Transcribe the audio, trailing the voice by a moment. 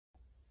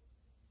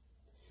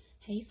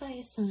Hey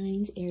fire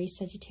signs, Aries,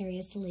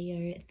 Sagittarius,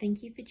 Leo,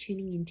 thank you for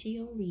tuning into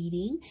your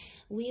reading.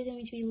 We are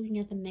going to be looking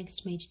at the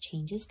next major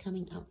changes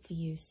coming up for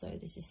you. So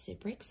this is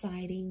super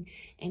exciting.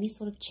 Any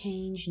sort of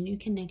change, new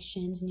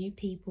connections, new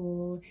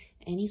people,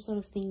 any sort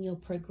of thing you're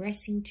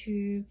progressing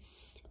to,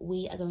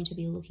 we are going to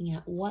be looking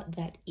at what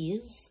that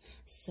is.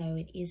 So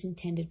it is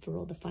intended for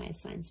all the fire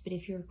signs. But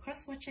if you're a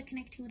cross watcher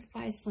connecting with a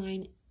fire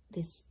sign,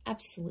 this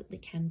absolutely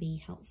can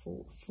be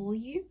helpful for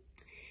you.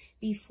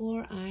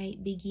 Before I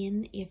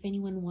begin, if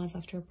anyone was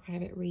after a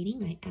private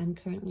reading, I am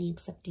currently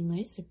accepting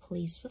those, so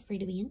please feel free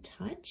to be in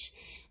touch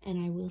and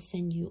I will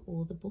send you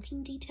all the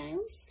booking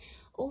details.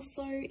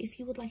 Also, if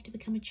you would like to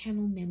become a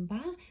channel member,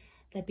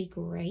 that'd be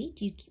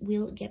great. You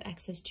will get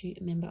access to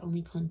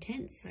member-only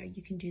content, so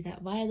you can do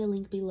that via the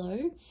link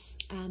below.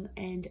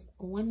 And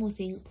one more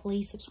thing,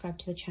 please subscribe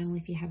to the channel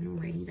if you haven't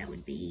already. That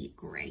would be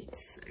great.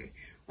 So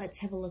let's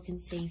have a look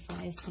and see,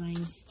 fire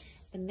signs,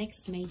 the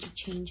next major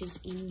changes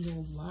in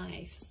your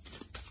life.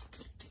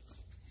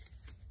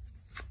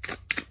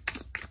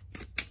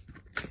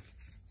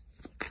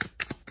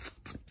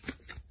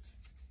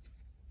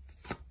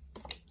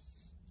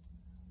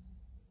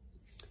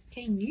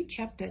 Okay, new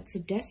chapter. It's a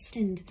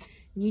destined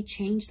new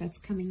change that's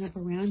coming up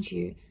around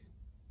you.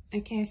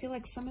 Okay, I feel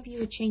like some of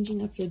you are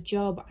changing up your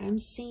job. I'm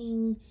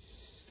seeing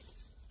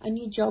a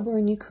new job or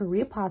a new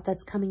career path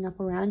that's coming up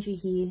around you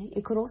here.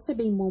 It could also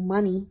be more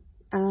money.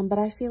 But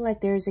I feel like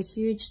there is a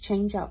huge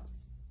change up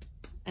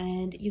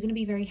and you're going to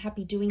be very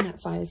happy doing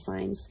that, fire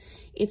signs.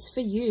 It's for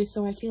you.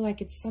 So I feel like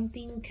it's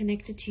something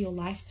connected to your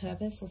life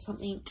purpose or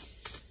something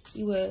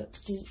you were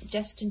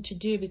destined to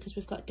do, because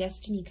we've got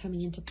destiny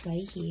coming into play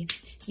here.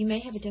 You may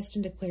have a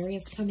destined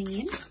Aquarius coming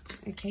in,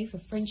 okay, for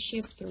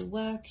friendship, through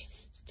work,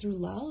 through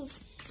love.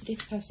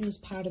 This person is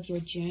part of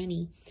your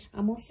journey.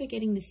 I'm also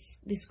getting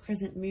this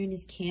crescent moon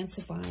is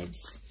Cancer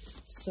vibes.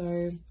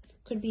 So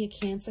could be a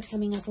Cancer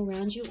coming up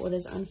around you, or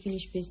there's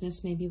unfinished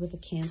business maybe with a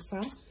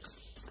Cancer.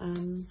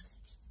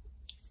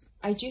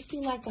 I do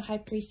feel like the High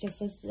Priestess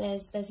says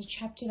there's a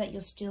chapter that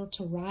you're still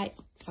to write,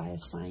 fire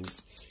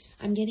signs.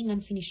 I'm getting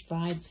unfinished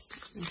vibes,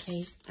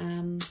 okay?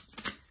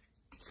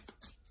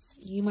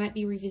 You might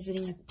be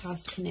revisiting a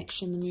past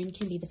connection. The moon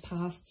can be the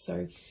past,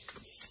 so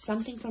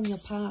something from your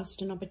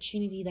past, an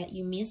opportunity that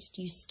you missed,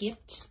 you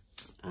skipped.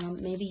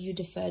 Maybe you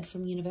deferred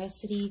from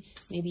university.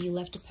 Maybe you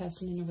left a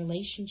person in a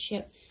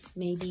relationship.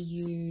 Maybe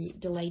you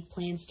delayed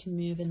plans to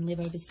move and live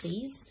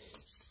overseas.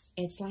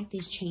 It's like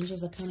these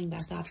changes are coming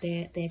back up.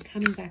 They're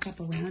coming back up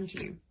around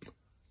you.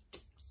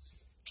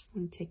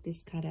 I'm going to take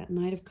this card out.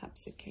 Knight of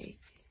Cups, okay.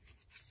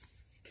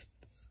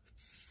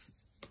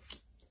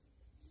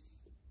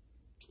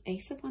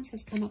 Ace of Wands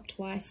has come up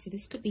twice. So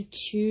this could be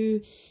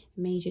two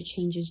major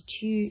changes,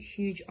 two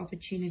huge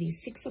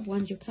opportunities. Six of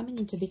Wands, you're coming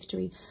into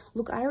victory.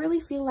 Look, I really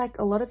feel like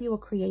a lot of you are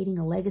creating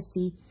a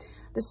legacy.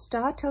 The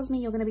star tells me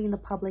you're going to be in the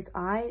public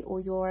eye, or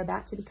you're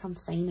about to become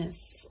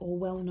famous or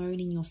well known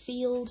in your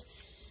field.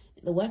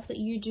 The work that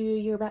you do,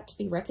 you're about to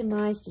be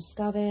recognized,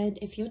 discovered.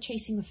 If you're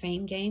chasing the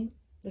fame game,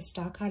 the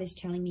star card is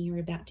telling me you're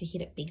about to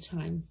hit it big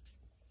time.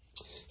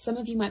 Some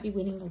of you might be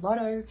winning the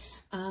lotto.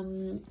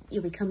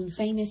 You're becoming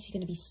famous. You're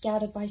going to be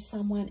scouted by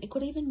someone. It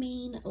could even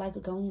mean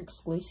like going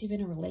exclusive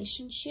in a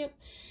relationship.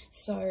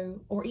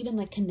 So, or even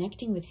like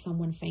connecting with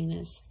someone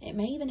famous. It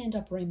may even end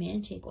up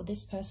romantic, or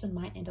this person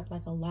might end up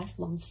like a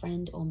lifelong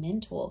friend or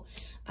mentor.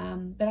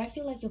 But I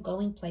feel like you're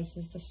going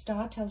places. The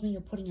star tells me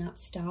you're putting out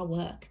star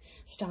work,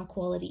 star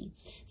quality.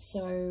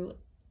 So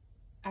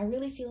I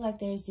really feel like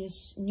there's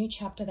this new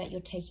chapter that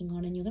you're taking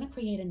on, and you're going to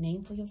create a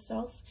name for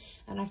yourself.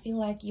 And I feel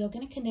like you're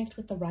going to connect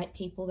with the right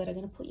people that are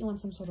going to put you on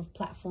some sort of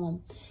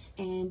platform.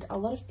 And a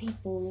lot of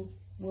people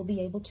will be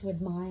able to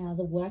admire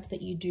the work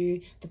that you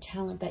do, the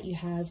talent that you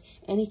have,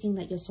 anything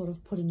that you're sort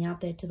of putting out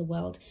there to the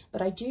world.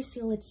 But I do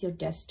feel it's your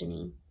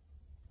destiny.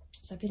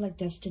 So I feel like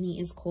destiny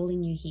is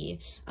calling you here.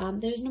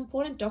 There's an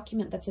important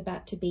document that's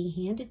about to be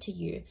handed to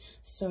you.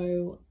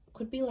 So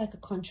could be like a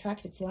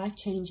contract. It's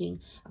life-changing.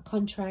 A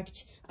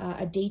contract,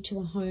 a deed to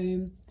a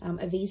home,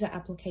 a visa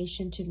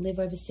application to live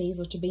overseas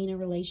or to be in a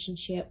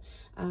relationship.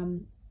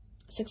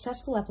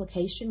 Successful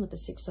application with the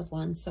Six of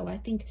Wands. So I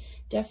think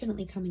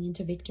definitely coming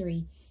into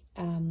victory.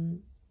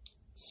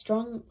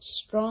 Strong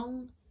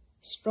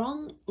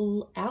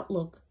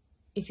outlook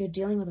if you're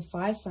dealing with a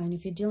fire sign.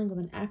 If you're dealing with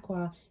an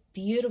aqua,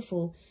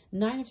 beautiful.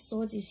 Nine of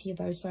Swords is here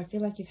though, so I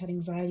feel like you've had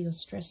anxiety or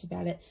stress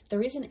about it.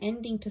 There is an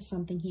ending to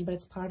something here, but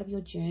it's part of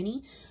your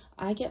journey.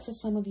 I get for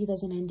some of you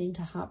there's an ending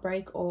to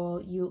heartbreak, or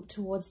you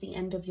towards the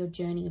end of your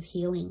journey of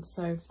healing.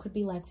 So it could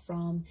be like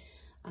from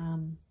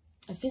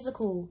a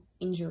physical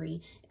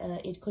injury.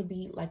 It could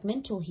be like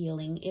mental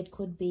healing. It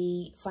could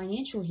be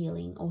financial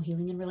healing or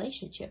healing in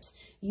relationships.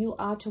 You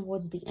are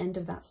towards the end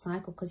of that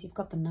cycle because you've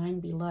got the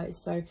 9 below.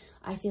 So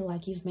I feel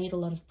like you've made a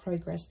lot of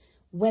progress.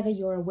 Whether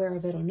you're aware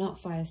of it or not,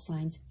 fire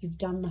signs, you've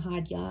done the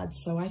hard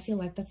yards. So I feel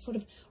like that's sort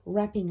of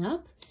wrapping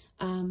up.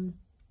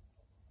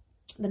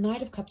 The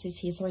Knight of Cups is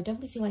here, so I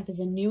definitely feel like there's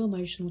a new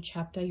emotional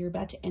chapter. You're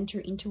about to enter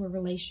into a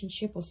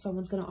relationship, or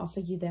someone's going to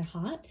offer you their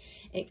heart.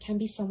 It can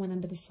be someone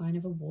under the sign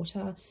of a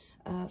water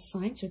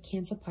sign, so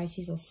Cancer,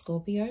 Pisces, or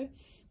Scorpio.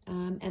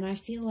 And I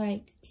feel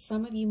like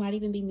some of you might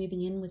even be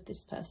moving in with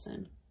this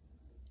person.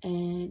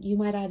 And you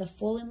might either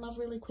fall in love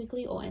really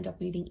quickly or end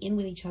up moving in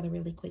with each other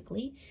really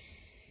quickly.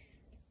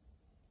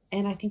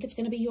 And I think it's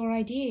going to be your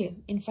idea.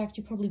 In fact,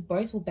 you probably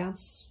both will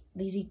bounce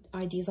these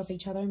ideas off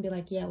each other and be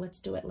like, yeah, let's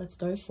do it. Let's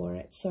go for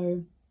it.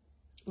 So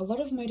a lot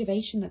of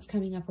motivation that's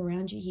coming up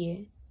around you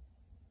here.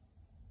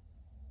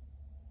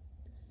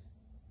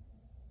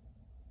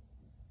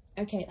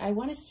 Okay, I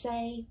want to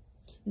say,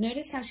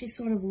 notice how she's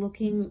sort of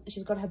looking.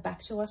 She's got her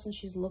back to us and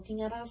she's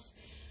looking at us.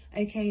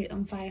 Okay,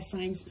 fire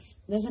signs,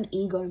 there's an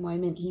ego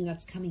moment here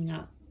that's coming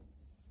up.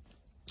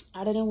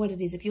 I don't know what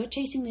it is. If you're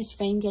chasing this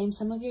fame game,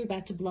 some of you are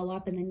about to blow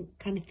up and then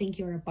kind of think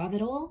you're above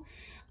it all.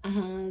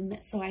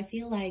 So I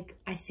feel like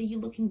I see you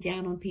looking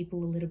down on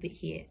people a little bit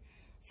here.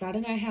 So I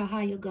don't know how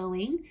high you're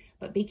going,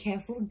 but be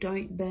careful.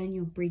 Don't burn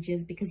your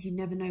bridges, because you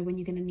never know when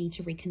you're going to need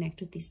to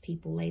reconnect with these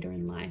people later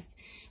in life.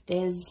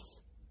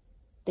 There's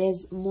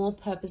more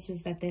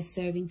purposes that they're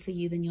serving for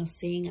you than you're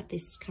seeing at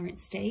this current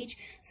stage.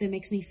 So it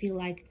makes me feel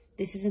like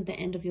this isn't the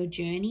end of your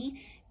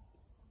journey.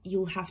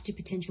 You'll have to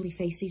potentially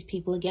face these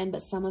people again,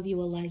 but some of you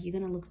are like, you're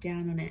going to look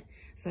down on it.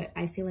 So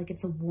I feel like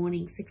it's a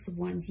warning. 6 of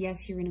Wands.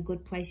 Yes, you're in a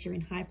good place. You're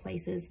in high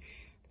places.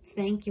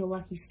 Thank your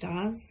lucky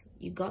stars.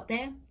 You got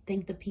there.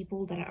 Thank the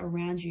people that are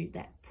around you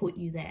that put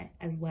you there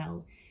as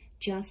well.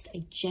 Just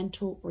a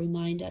gentle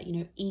reminder, you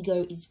know,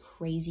 ego is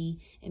crazy.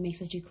 It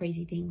makes us do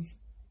crazy things.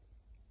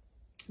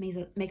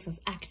 Makes us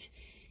act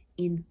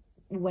in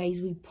ways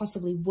we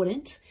possibly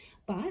wouldn't.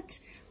 But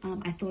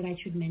I thought I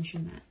should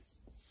mention that.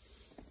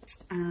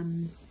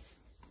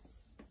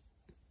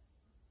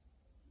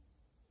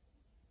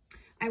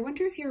 I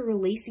wonder if you're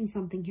releasing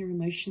something here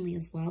emotionally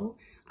as well.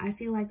 I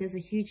feel like there's a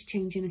huge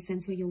change in a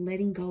sense where you're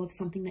letting go of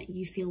something that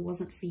you feel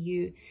wasn't for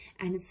you.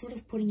 And it's sort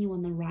of putting you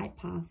on the right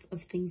path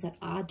of things that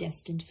are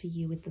destined for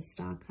you with the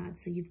Star card.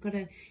 So you've got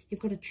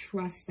to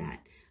trust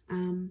that.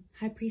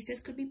 High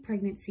Priestess could be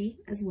pregnancy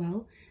as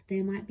well.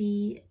 There might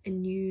be a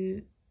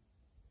new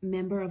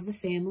member of the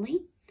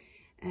family.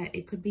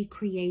 It could be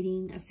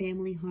creating a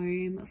family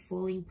home,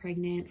 falling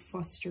pregnant,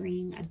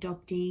 fostering,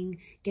 adopting,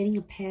 getting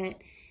a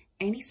pet,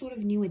 any sort of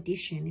new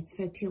addition. It's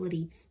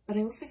fertility. But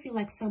I also feel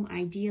like some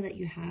idea that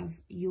you have,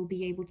 you'll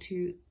be able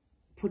to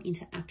put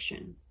into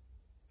action.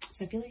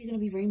 So I feel like you're going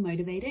to be very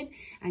motivated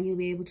and you'll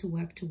be able to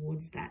work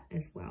towards that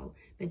as well.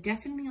 But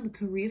definitely on the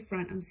career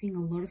front, I'm seeing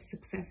a lot of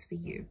success for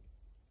you.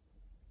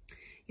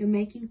 You're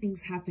making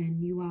things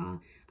happen. You are.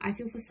 I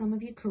feel for some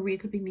of you, career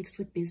could be mixed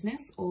with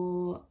business,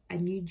 or a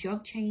new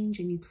job change,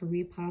 a new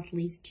career path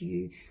leads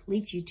you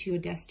to your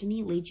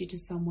destiny, leads you to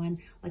someone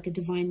like a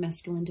divine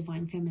masculine,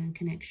 divine feminine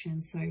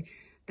connection. So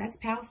that's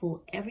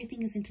powerful.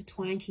 Everything is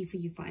intertwined here for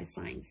you, fire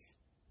signs.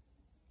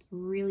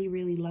 Really,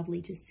 really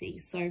lovely to see.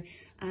 So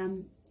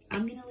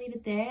I'm going to leave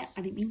it there.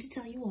 I didn't mean to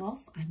tell you off.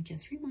 I'm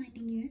just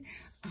reminding you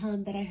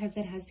that I hope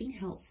that has been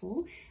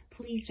helpful.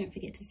 Please don't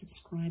forget to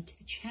subscribe to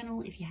the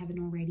channel if you haven't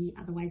already.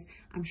 Otherwise,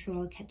 I'm sure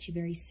I'll catch you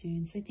very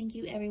soon. So thank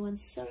you everyone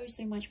so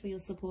much for your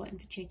support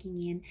and for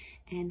checking in.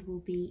 And we'll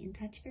be in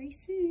touch very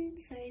soon.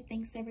 So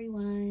thanks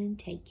everyone.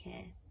 Take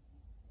care.